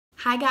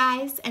Hi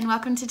guys, and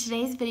welcome to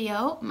today's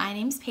video. My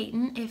name's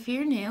Peyton if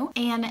you're new,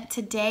 and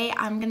today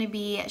I'm going to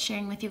be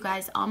sharing with you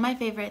guys all my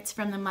favorites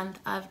from the month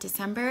of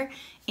December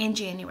and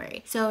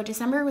January. So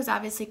December was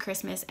obviously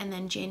Christmas, and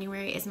then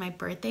January is my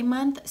birthday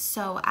month,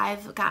 so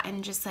I've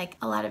gotten just like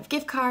a lot of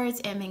gift cards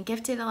and been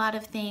gifted a lot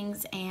of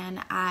things, and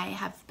I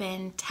have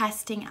been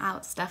testing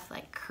out stuff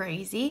like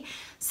crazy.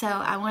 So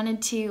I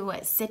wanted to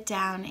sit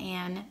down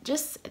and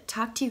just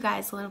talk to you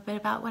guys a little bit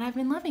about what I've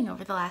been loving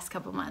over the last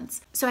couple months.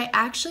 So I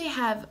actually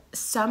have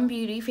some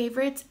beauty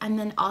favorites and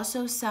then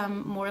also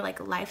some more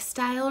like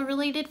lifestyle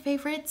related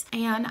favorites,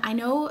 and I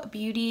know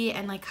beauty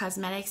and like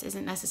cosmetics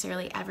isn't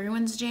necessarily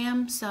everyone's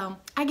jam, so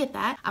I get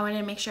that. I wanted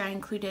to make sure I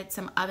included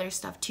some other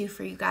stuff too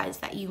for you guys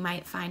that you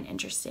might find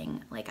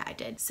interesting like I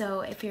did.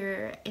 So if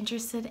you're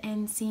interested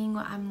in seeing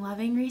what I'm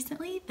loving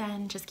recently,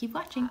 then just keep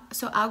watching.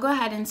 So I'll go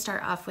ahead and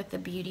start off with the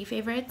beauty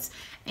favorites,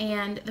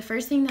 and the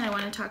first thing that I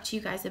want to talk to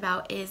you guys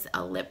about is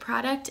a lip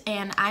product,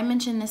 and I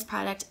mentioned this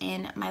product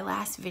in my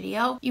last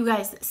video. You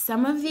guys,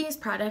 some of these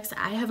products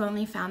I have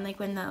only found like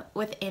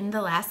within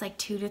the last like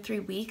 2 to 3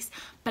 weeks,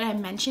 but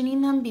I'm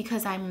mentioning them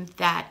because I'm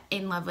that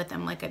in love with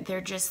them. Like, they're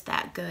just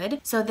that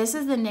good. So this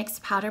is the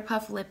NYX Powder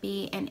Puff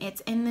Lippie, and it's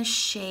in the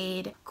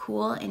shade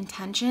Cool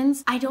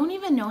Intentions. I don't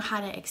even know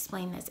how to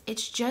explain this.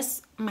 It's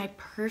just my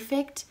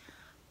perfect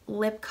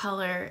lip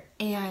color,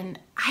 and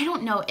I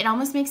don't know, it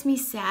almost makes me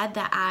sad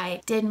that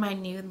I did my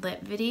nude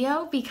lip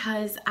video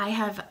because I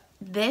have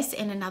this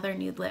and another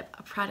nude lip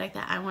product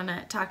that I want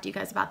to talk to you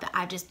guys about that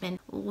I've just been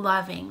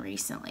loving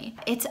recently.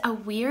 It's a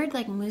weird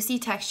like moussey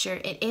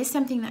texture. It is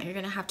something that you're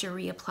gonna have to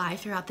reapply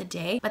throughout the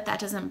day, but that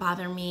doesn't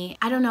bother me.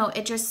 I don't know,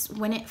 it just,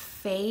 when it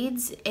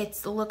fades,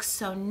 it looks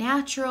so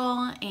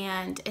natural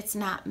and it's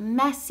not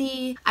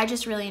messy. I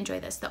just really enjoy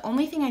this. The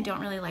only thing I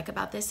don't really like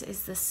about this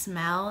is the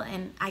smell,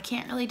 and I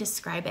can't really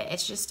describe it.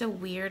 It's just a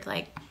weird,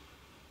 like,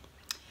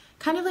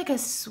 kind of like a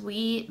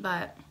sweet,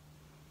 but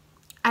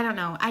I don't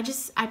know.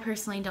 I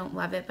personally don't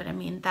love it, but I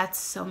mean, that's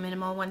so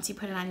minimal. Once you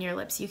put it on your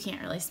lips, you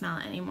can't really smell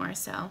it anymore,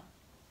 so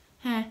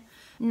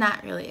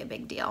not really a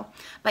big deal.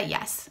 But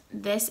yes,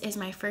 this is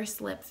my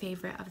first lip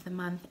favorite of the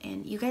month,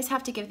 and you guys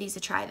have to give these a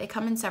try. They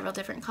come in several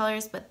different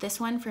colors, but this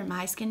one for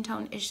my skin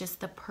tone is just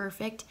the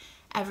perfect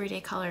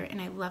everyday color,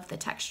 and I love the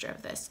texture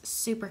of this.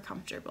 Super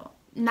comfortable.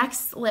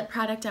 Next lip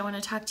product I want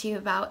to talk to you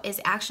about is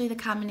actually the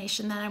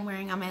combination that I'm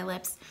wearing on my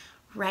lips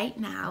right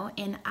now,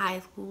 and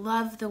I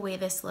love the way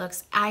this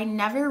looks. I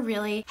never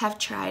really have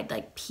tried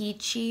like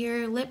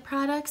peachier lip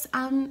products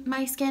on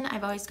my skin.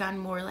 I've always gone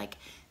more like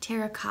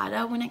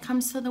terracotta when it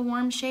comes to the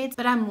warm shades,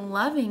 but I'm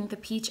loving the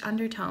peach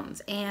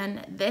undertones,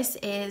 and this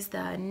is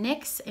the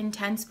NYX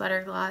Intense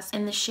Butter Gloss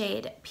in the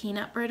shade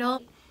Peanut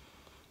Brittle.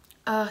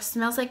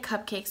 Smells like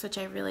cupcakes, which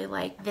I really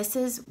like. This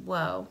is,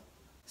 whoa,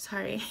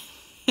 sorry.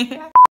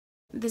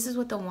 This is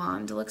what the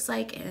wand looks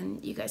like,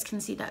 and you guys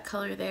can see that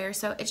color there.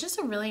 So it's just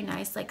a really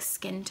nice like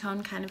skin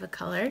tone kind of a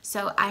color.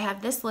 So I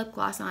have this lip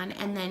gloss on,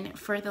 and then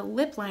for the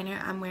lip liner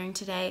I'm wearing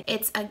today,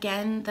 it's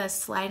again the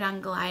Slide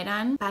On Glide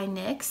On by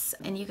NYX,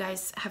 and you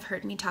guys have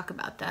heard me talk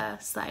about the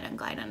Slide On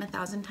Glide On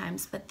 1,000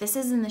 times, but this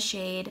is in the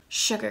shade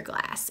Sugar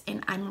Glass,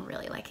 and I'm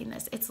really liking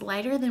this. It's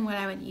lighter than what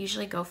I would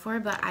usually go for,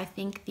 but I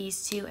think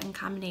these two in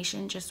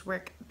combination just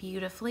work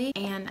beautifully,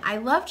 and I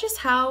love just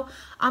how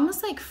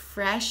almost like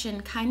fresh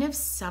and kind of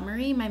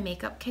summery my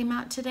makeup came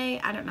out today.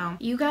 I don't know.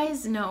 You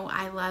guys know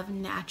I love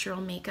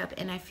natural makeup,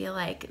 and I feel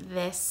like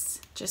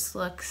this just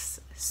looks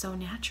so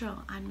natural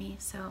on me,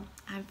 so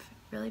I've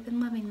really been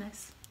loving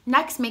this.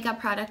 Next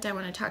makeup product I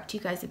want to talk to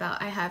you guys about,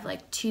 I have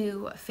like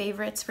 2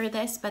 favorites for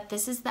this, but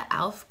this is the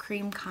e.l.f.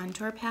 Cream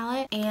Contour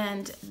Palette,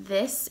 and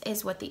this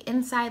is what the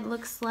inside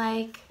looks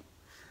like.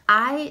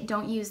 I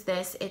don't use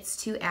this. It's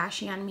too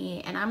ashy on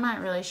me, and I'm not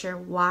really sure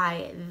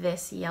why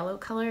this yellow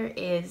color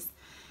is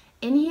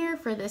in here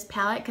for this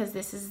palette, because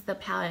this is the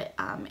palette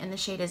and the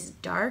shade is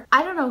dark.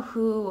 I don't know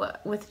who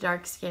with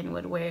dark skin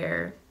would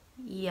wear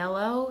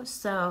yellow,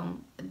 so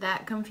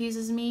that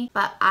confuses me,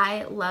 but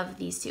I love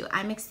these two.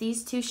 I mix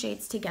these 2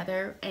 shades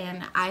together,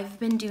 and I've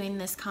been doing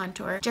this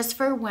contour just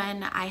for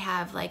when I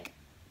have like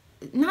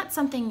not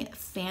something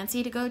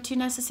fancy to go to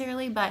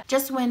necessarily, but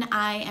just when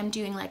I am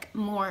doing like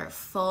more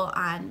full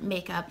on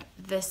makeup,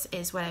 this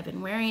is what I've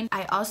been wearing.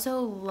 I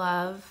also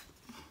love,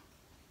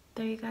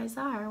 there you guys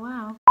are,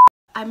 wow.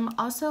 I'm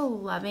also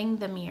loving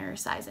the mirror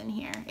size in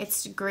here.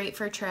 It's great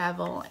for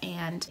travel,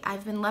 and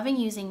I've been loving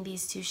using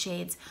these 2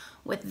 shades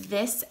with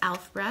this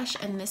e.l.f. brush,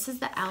 and this is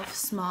the e.l.f.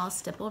 Small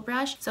Stipple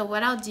brush. So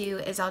what I'll do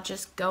is I'll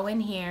just go in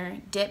here,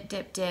 dip,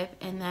 dip, dip,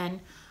 and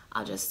then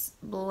I'll just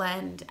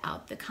blend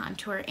out the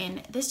contour,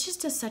 and this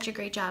just does such a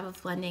great job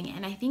of blending,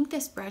 and I think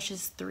this brush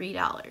is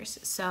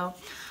 $3. So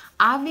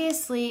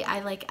obviously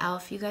I like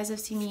e.l.f. You guys have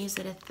seen me use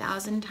it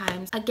 1,000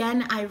 times.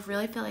 Again, I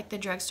really feel like the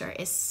drugstore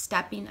is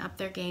stepping up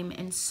their game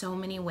in so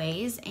many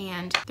ways,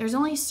 and there's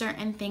only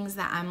certain things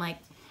that I'm like,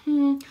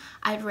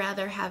 I'd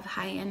rather have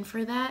high-end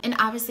for that. And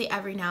obviously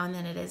every now and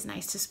then it is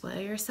nice to spoil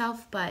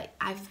yourself, but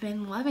I've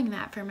been loving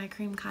that for my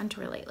cream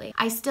contour lately.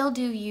 I still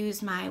do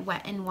use my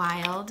Wet n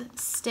Wild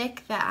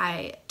stick that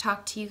I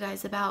talked to you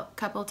guys about a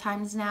couple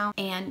times now,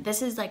 and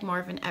this is like more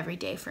of an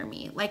everyday for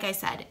me. Like I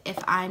said, if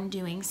I'm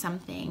doing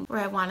something where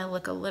I want to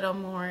look a little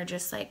more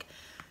just like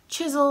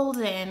chiseled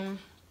and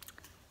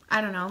I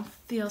don't know,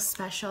 feels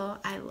special,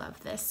 I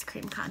love this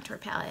cream contour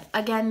palette.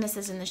 Again, this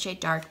is in the shade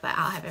dark, but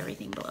I'll have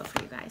everything below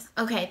for you guys.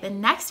 Okay, the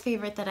next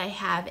favorite that I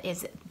have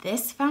is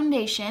this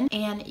foundation,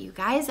 and you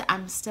guys,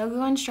 I'm still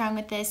going strong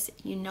with this.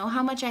 You know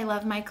how much I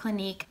love my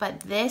Clinique,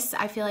 but this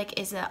I feel like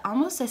is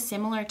almost a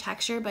similar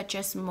texture, but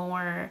just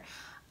more,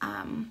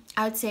 I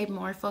would say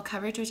more full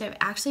coverage, which I've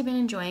actually been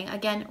enjoying.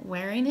 Again,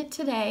 wearing it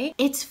today,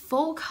 it's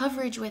full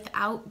coverage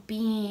without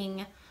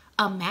being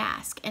a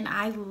mask, and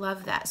I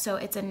love that. So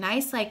it's a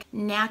nice like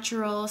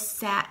natural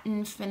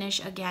satin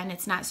finish. Again,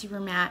 it's not super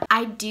matte.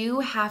 I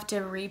do have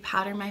to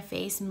repowder my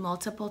face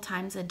multiple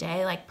times a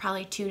day, like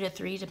probably 2 to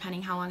 3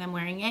 depending how long I'm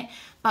wearing it,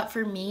 but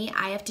for me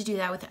I have to do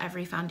that with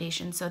every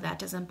foundation, so that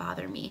doesn't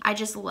bother me. I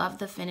just love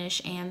the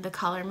finish, and the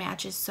color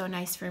match is so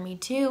nice for me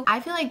too. I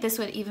feel like this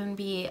would even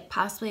be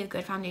possibly a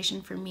good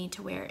foundation for me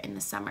to wear in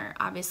the summer.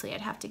 Obviously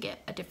I'd have to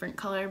get a different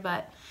color,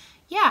 but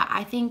yeah,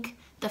 I think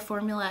the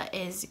formula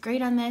is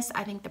great on this.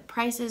 I think the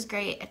price is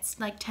great. It's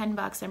like 10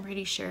 bucks, I'm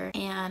pretty sure.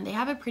 And they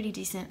have a pretty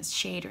decent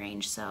shade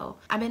range. So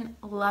I've been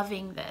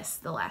loving this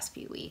the last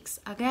few weeks.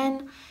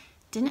 Again,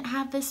 didn't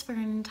have this for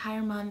an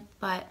entire month,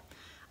 but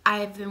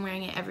I've been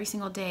wearing it every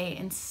single day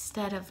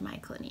instead of my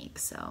Clinique.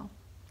 So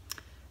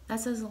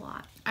that says a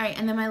lot. All right,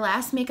 and then my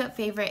last makeup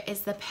favorite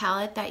is the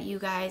palette that you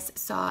guys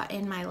saw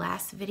in my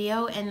last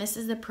video. And this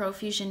is the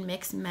Profusion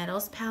Mixed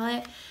Metals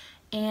palette.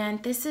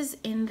 And this is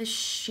in the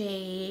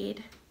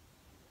shade,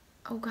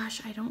 oh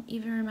gosh, I don't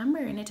even remember,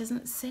 and it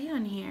doesn't say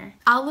on here.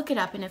 I'll look it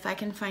up, and if I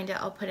can find it,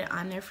 I'll put it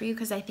on there for you,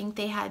 because I think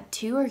they had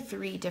 2 or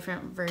 3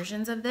 different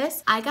versions of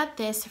this. I got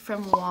this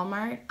from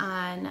Walmart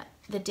on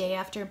the day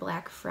after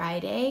Black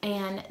Friday,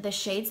 and the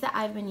shades that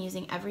I've been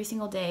using every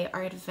single day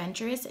are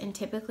Adventurous, and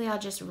typically I'll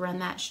just run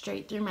that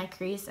straight through my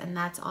crease and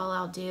that's all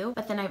I'll do.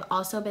 But then I've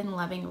also been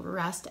loving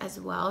Rust as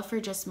well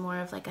for just more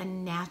of like a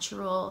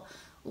natural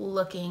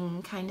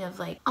looking, kind of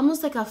like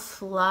almost like a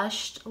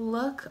flushed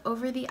look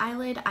over the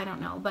eyelid. I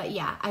don't know, but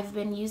yeah, I've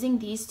been using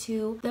these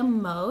 2 the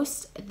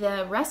most.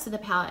 The rest of the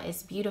palette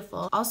is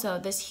beautiful. Also,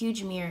 this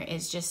huge mirror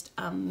is just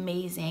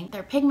amazing.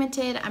 They're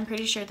pigmented. I'm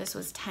pretty sure this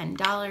was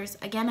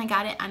 $10. Again, I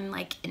got it on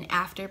like an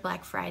after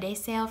Black Friday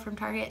sale from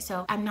Target,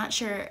 so I'm not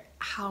sure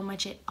how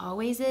much it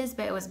always is,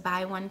 but it was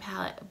buy one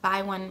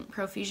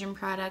Profusion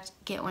product,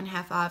 get one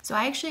half off. So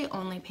I actually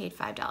only paid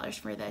 $5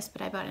 for this,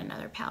 but I bought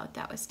another palette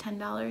that was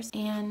 $10.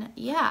 And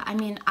yeah, I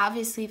mean,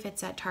 obviously if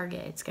it's at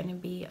Target, it's gonna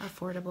be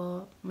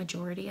affordable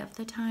majority of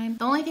the time.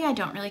 The only thing I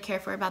don't really care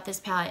for about this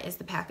palette is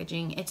the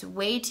packaging. It's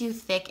way too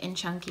thick and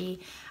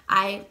chunky.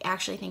 I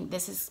actually think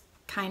this is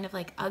kind of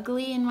like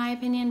ugly in my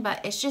opinion,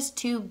 but it's just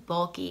too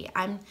bulky.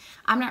 I'm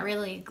not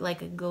really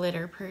like a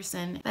glitter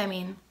person. I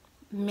mean,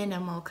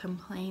 minimal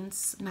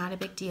complaints, not a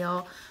big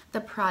deal. The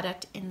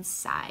product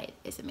inside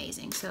is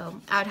amazing, so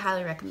I would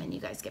highly recommend you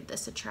guys give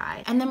this a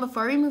try. And then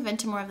before we move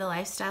into more of the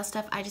lifestyle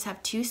stuff, I just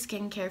have 2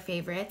 skincare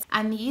favorites,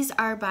 and these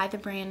are by the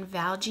brand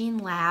Valjean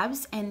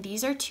Labs, and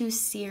these are 2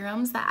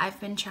 serums that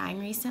I've been trying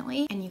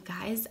recently, and you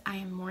guys, I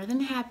am more than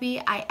happy.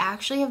 I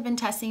actually have been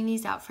testing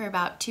these out for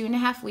about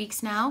 2.5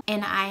 weeks now,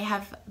 and I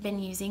have been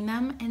using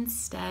them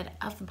instead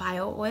of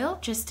bio oil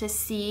just to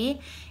see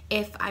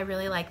if I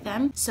really like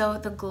them. So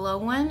the Glow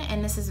one,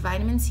 and this is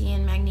vitamin C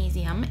and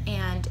magnesium,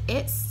 and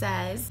it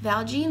says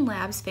Valjean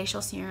Labs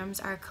facial serums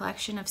are a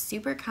collection of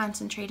super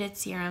concentrated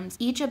serums,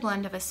 each a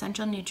blend of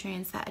essential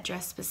nutrients that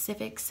address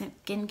specific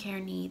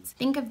skincare needs.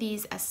 Think of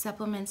these as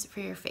supplements for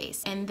your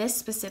face. And this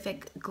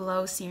specific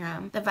Glow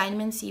serum, the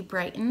vitamin C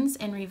brightens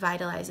and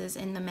revitalizes,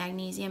 and the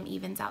magnesium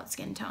evens out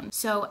skin tone.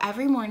 So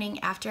every morning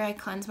after I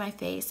cleanse my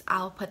face,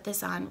 I'll put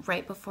this on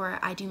right before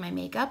I do my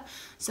makeup.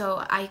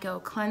 So I go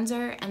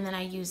cleanser, and then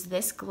I use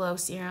this Glow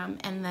serum,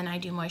 and then I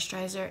do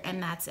moisturizer,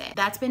 and that's it.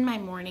 That's been my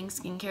morning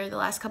skincare the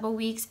last couple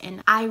weeks,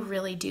 and I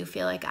really do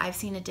feel like I've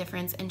seen a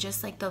difference in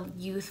just like the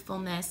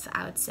youthfulness,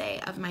 I would say,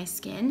 of my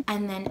skin.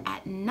 And then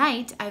at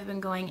night, I've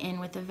been going in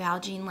with the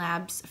Valjean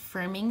Labs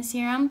firming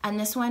serum, and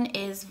this one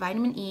is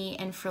vitamin E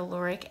and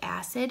ferulic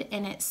acid,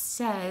 and it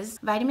says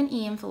vitamin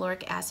E and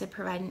ferulic acid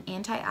provide an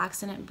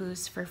antioxidant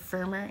boost for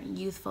firmer,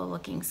 youthful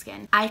looking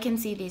skin. I can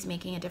see these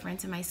making a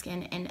difference in my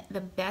skin, and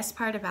the best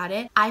part about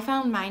it, I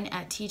found mine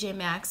at TJ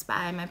Maxx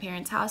by my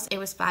parents' house. It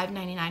was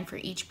 $5.99 for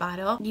each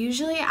bottle.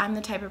 Usually I'm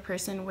the type of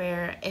person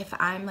where if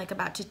I'm like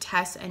about to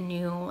test a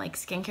new like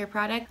skincare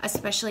product,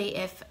 especially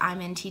if I'm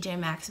in TJ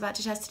Maxx about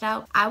to test it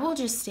out, I will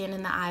just stand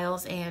in the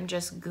aisles and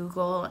just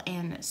Google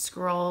and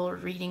scroll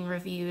reading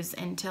reviews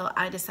until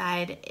I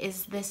decide,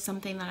 is this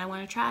something that I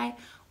want to try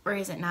or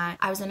is it not?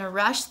 I was in a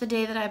rush the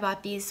day that I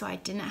bought these, so I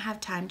didn't have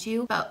time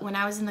to, but when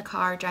I was in the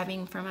car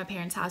driving from my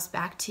parents' house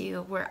back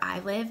to where I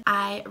live,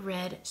 I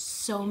read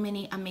so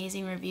many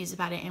amazing reviews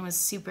about it and was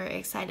super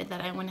excited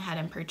that I went ahead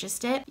and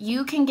purchased it.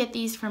 You can get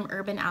these from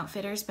Urban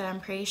Outfitters, but I'm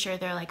pretty sure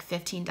they're like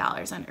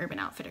 $15 on Urban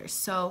Outfitters.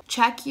 So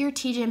check your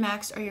TJ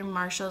Maxx or your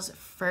Marshalls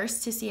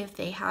first to see if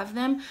they have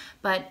them,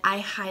 but I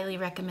highly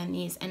recommend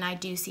these and I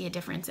do see a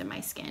difference in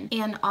my skin.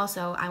 And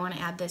also I want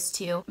to add this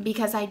too,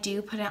 because I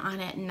do put it on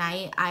at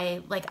night.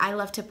 I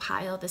love to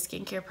pile the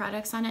skincare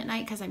products on at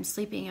night because I'm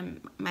sleeping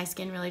and my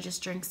skin really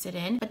just drinks it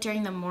in. But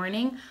during the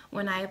morning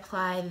when I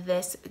apply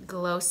this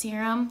glow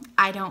serum,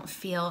 I don't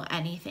feel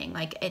anything.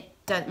 Like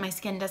my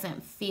skin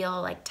doesn't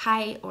feel like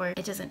tight or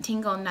it doesn't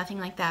tingle, nothing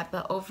like that.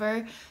 But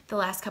over the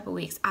last couple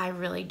weeks, I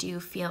really do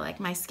feel like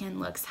my skin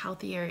looks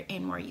healthier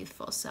and more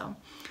youthful. So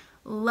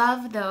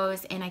love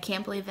those, and I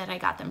can't believe that I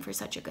got them for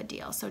such a good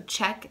deal. So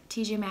check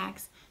TJ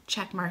Maxx,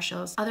 check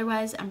Marshalls.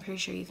 Otherwise, I'm pretty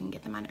sure you can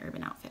get them on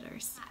Urban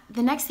Outfitters.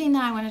 The next thing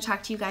that I want to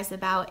talk to you guys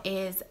about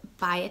is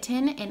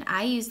biotin, and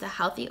I use the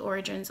Healthy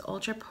Origins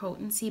Ultra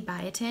Potency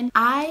Biotin.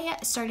 I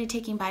started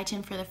taking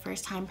biotin for the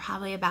first time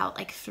probably about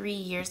like 3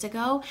 years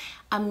ago.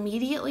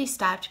 Immediately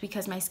stopped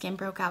because my skin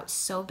broke out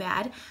so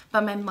bad,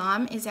 but my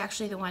mom is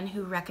actually the one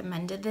who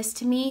recommended this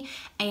to me,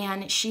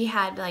 and she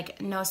had like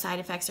no side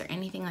effects or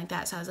anything like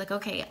that. So I was like,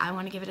 okay, I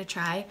want to give it a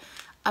try.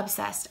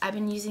 Obsessed. I've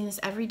been using this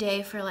every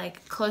day for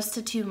like close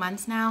to 2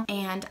 months now,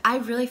 and I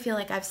really feel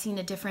like I've seen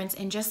a difference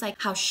in just like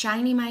how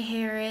shiny my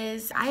hair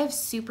is. I have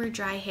super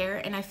dry hair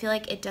and I feel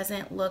like it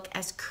doesn't look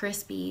as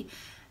crispy.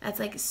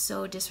 That's like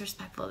so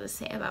disrespectful to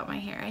say about my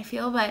hair, I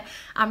feel, but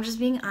I'm just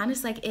being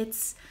honest. Like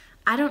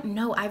I don't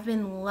know, I've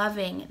been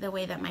loving the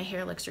way that my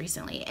hair looks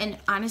recently, and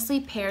honestly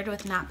paired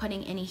with not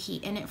putting any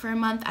heat in it for a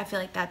month, I feel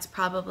like that's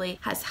probably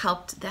has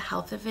helped the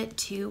health of it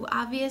too,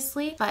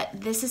 obviously. But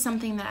this is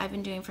something that I've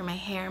been doing for my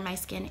hair, my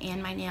skin,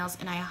 and my nails,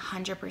 and I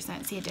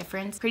 100% see a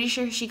difference. Pretty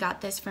sure she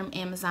got this from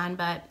Amazon,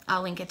 but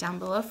I'll link it down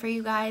below for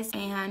you guys.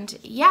 And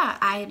yeah,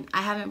 I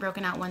haven't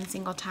broken out one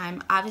single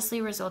time. Obviously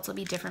results will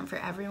be different for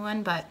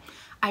everyone, but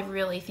I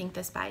really think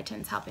this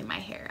biotin's helping my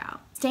hair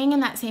out. Staying in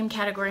that same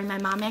category, my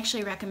mom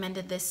actually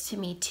recommended this to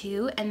me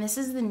too, and this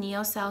is the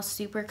NeoCell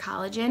Super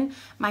Collagen.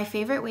 My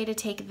favorite way to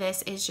take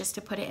this is just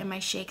to put it in my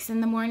shakes in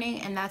the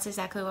morning, and that's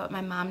exactly what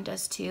my mom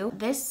does too.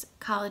 This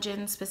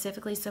collagen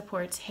specifically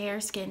supports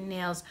hair, skin,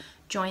 nails,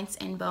 joints,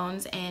 and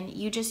bones, and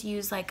you just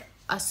use like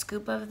a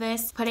scoop of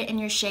this, put it in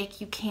your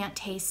shake. You can't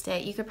taste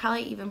it. You could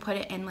probably even put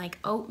it in like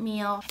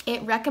oatmeal.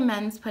 It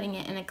recommends putting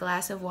it in a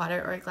glass of water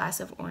or a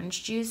glass of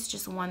orange juice,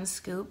 just 1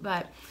 scoop,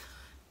 but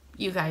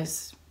you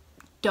guys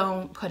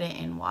don't put it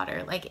in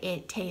water. Like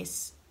it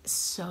tastes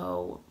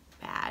so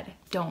bad.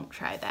 Don't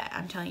try that.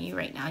 I'm telling you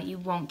right now, you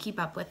won't keep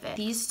up with it.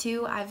 These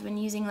two I've been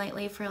using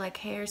lately for like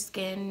hair,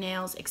 skin,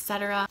 nails,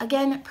 etc.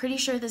 Again, pretty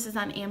sure this is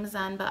on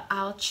Amazon, but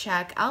I'll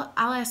check. I'll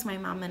ask my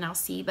mom and I'll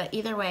see, but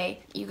either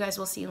way, you guys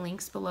will see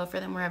links below for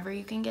them wherever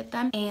you can get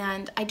them.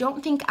 And I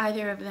don't think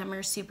either of them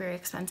are super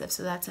expensive,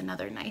 so that's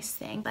another nice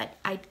thing. But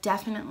I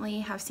definitely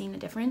have seen a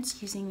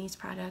difference using these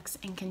products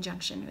in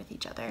conjunction with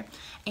each other,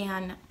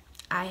 and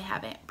I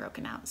haven't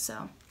broken out,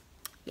 so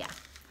yeah.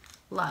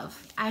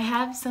 Love. I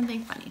have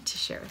something funny to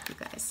share with you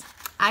guys.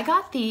 I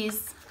got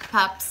these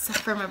pups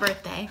for my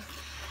birthday,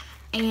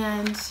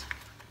 and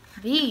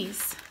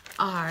these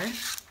are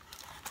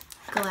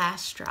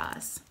glass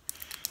straws.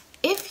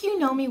 If you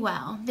know me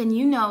well, then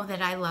you know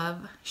that I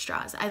love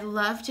straws. I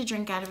love to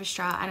drink out of a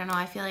straw. I don't know,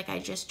 I feel like I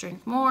just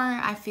drink more.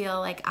 I feel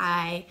like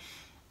I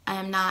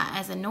am not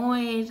as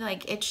annoyed.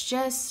 Like it's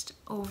just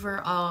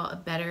overall a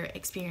better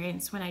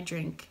experience when I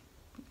drink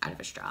out of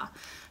a straw.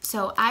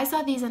 So I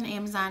saw these on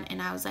Amazon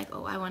and I was like,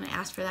 oh, I want to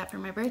ask for that for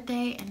my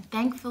birthday, and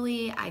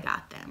thankfully I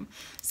got them.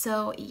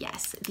 So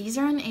yes, these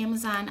are on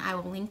Amazon. I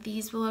will link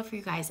these below for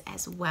you guys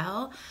as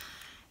well.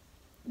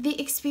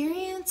 The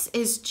experience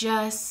is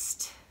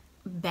just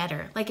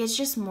better. Like it's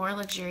just more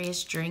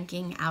luxurious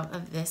drinking out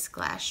of this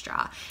glass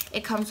straw.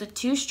 It comes with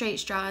 2 straight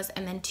straws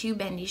and then 2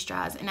 bendy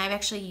straws, and I've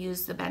actually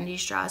used the bendy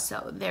straws,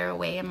 so they're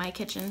away in my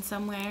kitchen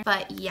somewhere.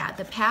 But yeah,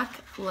 the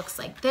pack looks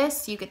like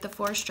this. You get the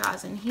 4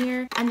 straws in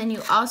here, and then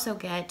you also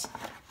get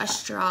a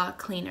straw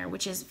cleaner,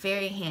 which is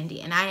very handy,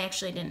 and I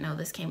actually didn't know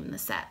this came in the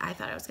set. I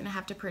thought I was gonna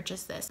have to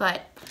purchase this,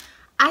 but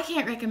I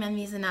can't recommend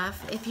these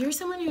enough. If you're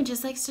someone who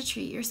just likes to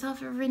treat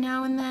yourself every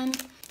now and then,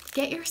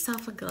 get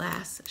yourself a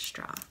glass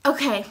straw.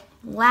 Okay,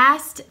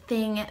 last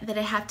thing that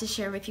I have to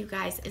share with you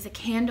guys is a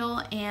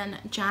candle, and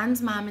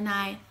John's mom and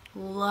I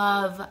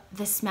love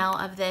the smell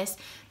of this.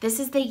 This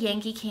is the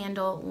Yankee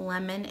candle,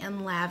 lemon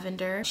and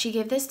lavender. She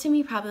gave this to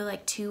me probably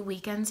like 2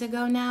 weekends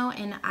ago now,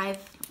 and I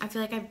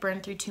feel like I've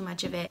burned through too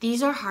much of it.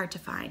 These are hard to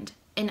find,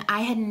 and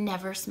I had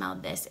never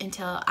smelled this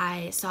until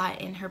I saw it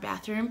in her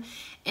bathroom,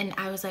 and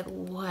I was like,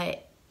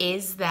 what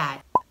is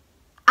that?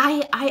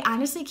 I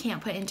honestly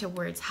can't put into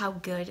words how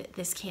good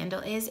this candle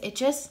is. It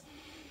just,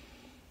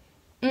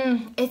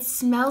 it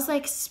smells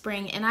like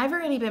spring, and I've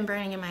already been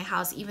burning in my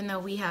house even though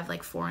we have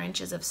like 4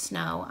 inches of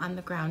snow on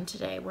the ground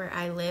today where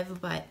I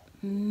live, but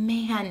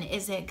man,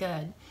 is it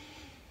good.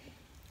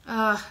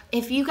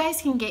 If you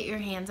guys can get your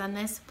hands on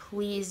this,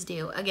 please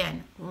do.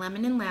 Again,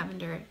 lemon and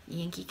lavender,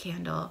 Yankee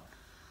candle,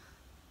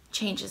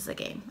 changes the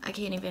game.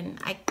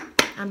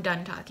 I'm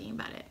done talking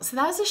about it. So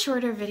that was a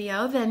shorter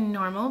video than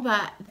normal,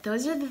 but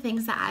those are the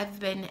things that I've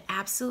been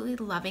absolutely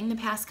loving the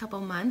past couple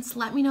months.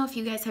 Let me know if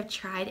you guys have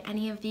tried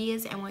any of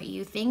these and what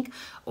you think,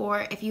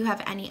 or if you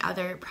have any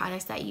other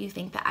products that you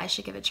think that I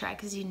should give a try,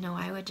 because you know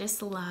I would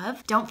just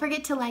love. Don't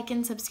forget to like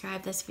and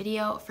subscribe this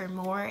video for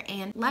more,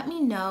 and let me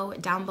know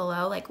down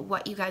below like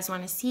what you guys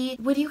want to see.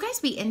 Would you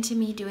guys be into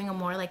me doing a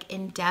more like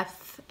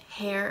in-depth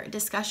hair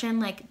discussion,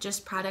 like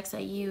just products I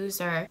use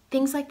or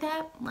things like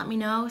that? Let me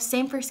know.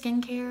 Same for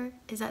skincare.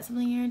 Is that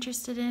something you're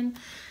interested in?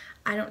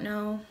 I don't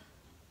know.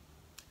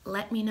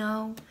 Let me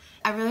know.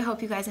 I really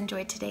hope you guys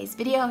enjoyed today's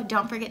video.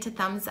 Don't forget to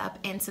thumbs up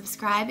and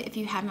subscribe if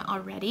you haven't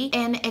already.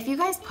 And if you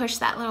guys push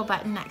that little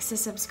button next to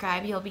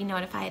subscribe, you'll be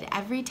notified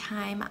every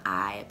time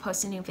I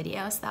post a new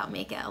video, so that'll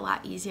make it a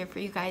lot easier for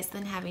you guys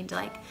than having to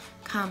like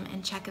come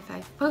and check if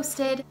I've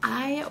posted.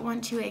 I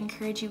want to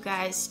encourage you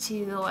guys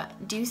to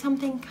do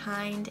something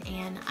kind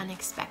and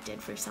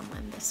unexpected for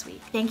someone this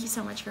week. Thank you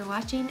so much for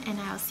watching, and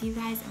I'll see you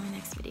guys in the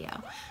next video.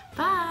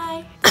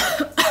 Bye!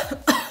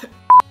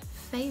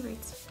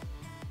 Favorites.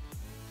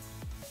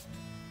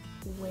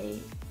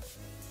 Wait.